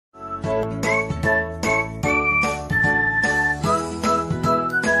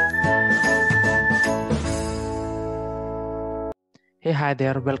Hi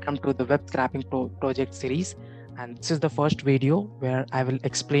there. Welcome to the web scrapping project series. And this is the first video where I will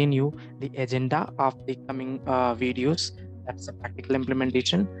explain you the agenda of the coming videos. That's a practical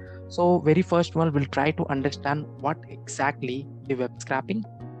implementation. So very first one, we'll try to understand what exactly the web scrapping,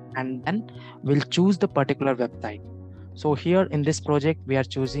 and then we'll choose the particular website. So here in this project, we are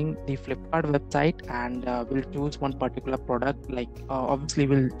choosing the Flipkart website, and we'll choose one particular product. Like obviously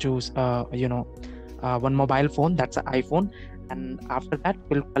we'll choose one mobile phone, that's an iPhone. And after that,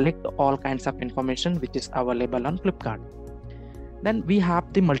 we'll collect all kinds of information which is available on Flipkart. Then we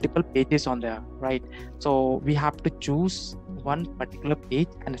have the multiple pages on there, right? So we have to choose one particular page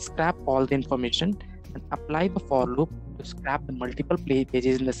and scrap all the information and apply the for loop to scrap the multiple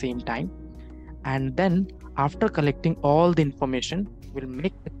pages in the same time. And then after collecting all the information, we'll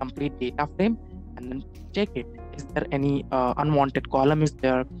make the complete data frame and then check it. Is there any unwanted column? Is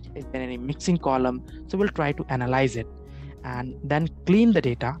there any mixing column? So we'll try to analyze it and then clean the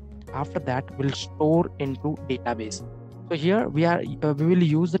data. After that, we'll store into database. So here we will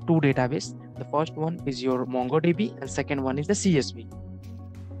use the two database. The first one is your MongoDB and second one is the CSV.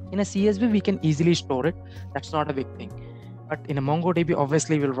 In a CSV, we can easily store it. That's not a big thing. But in a MongoDB,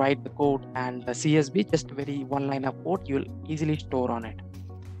 obviously we'll write the code, and the CSV, just very one line of code, you'll easily store on it.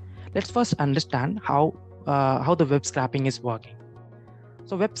 Let's first understand how the web scraping is working.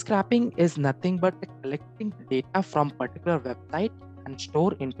 So web scraping is nothing but collecting data from particular website and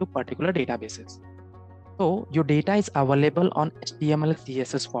store into particular databases. So your data is available on HTML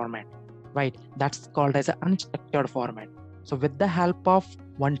CSS format, right? That's called as an unstructured format. So with the help of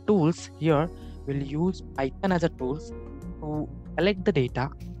one tools here, we'll use Python as a tools to collect the data.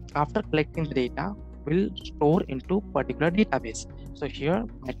 After collecting the data, we'll store into particular database. So here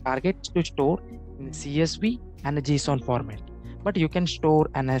my target is to store in CSV and a JSON format. But you can store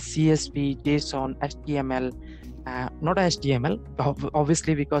in a CSV, JSON, HTML, not HTML,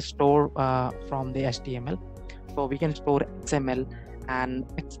 obviously, because store from the HTML. So we can store XML and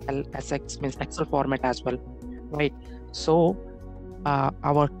SX means Excel format as well, right? So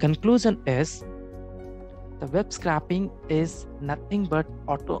our conclusion is the web scrapping is nothing but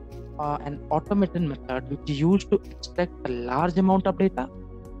an automated method which is used to extract a large amount of data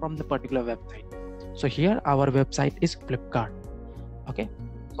from the particular website. So here our website is Flipkart. Okay,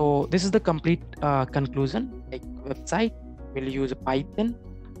 so this is the complete conclusion. Like website, we'll use Python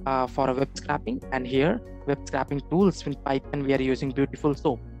for a web scrapping, and here web scraping tools in Python we are using Beautiful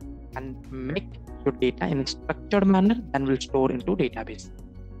Soap, and make your data in a structured manner and will store into database,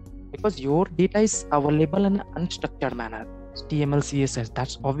 because your data is available in an unstructured manner. HTML, CSS,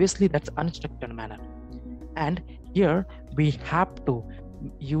 that's unstructured manner, and here we have to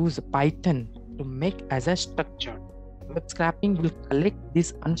use Python to make as a structure. Web scrapping will collect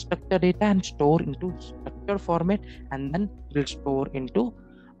this unstructured data and store into structured format, and then will store into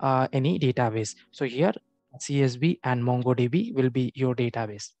any database. So here CSV and MongoDB will be your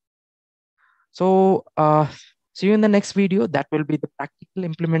database. So see you in the next video. That will be the practical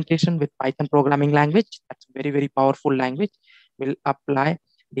implementation with Python programming language. That's a very, very powerful language. We'll apply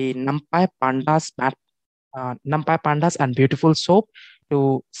the NumPy, Pandas and Beautiful Soap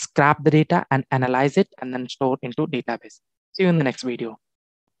to scrap the data and analyze it and then store into database. See you in the next video.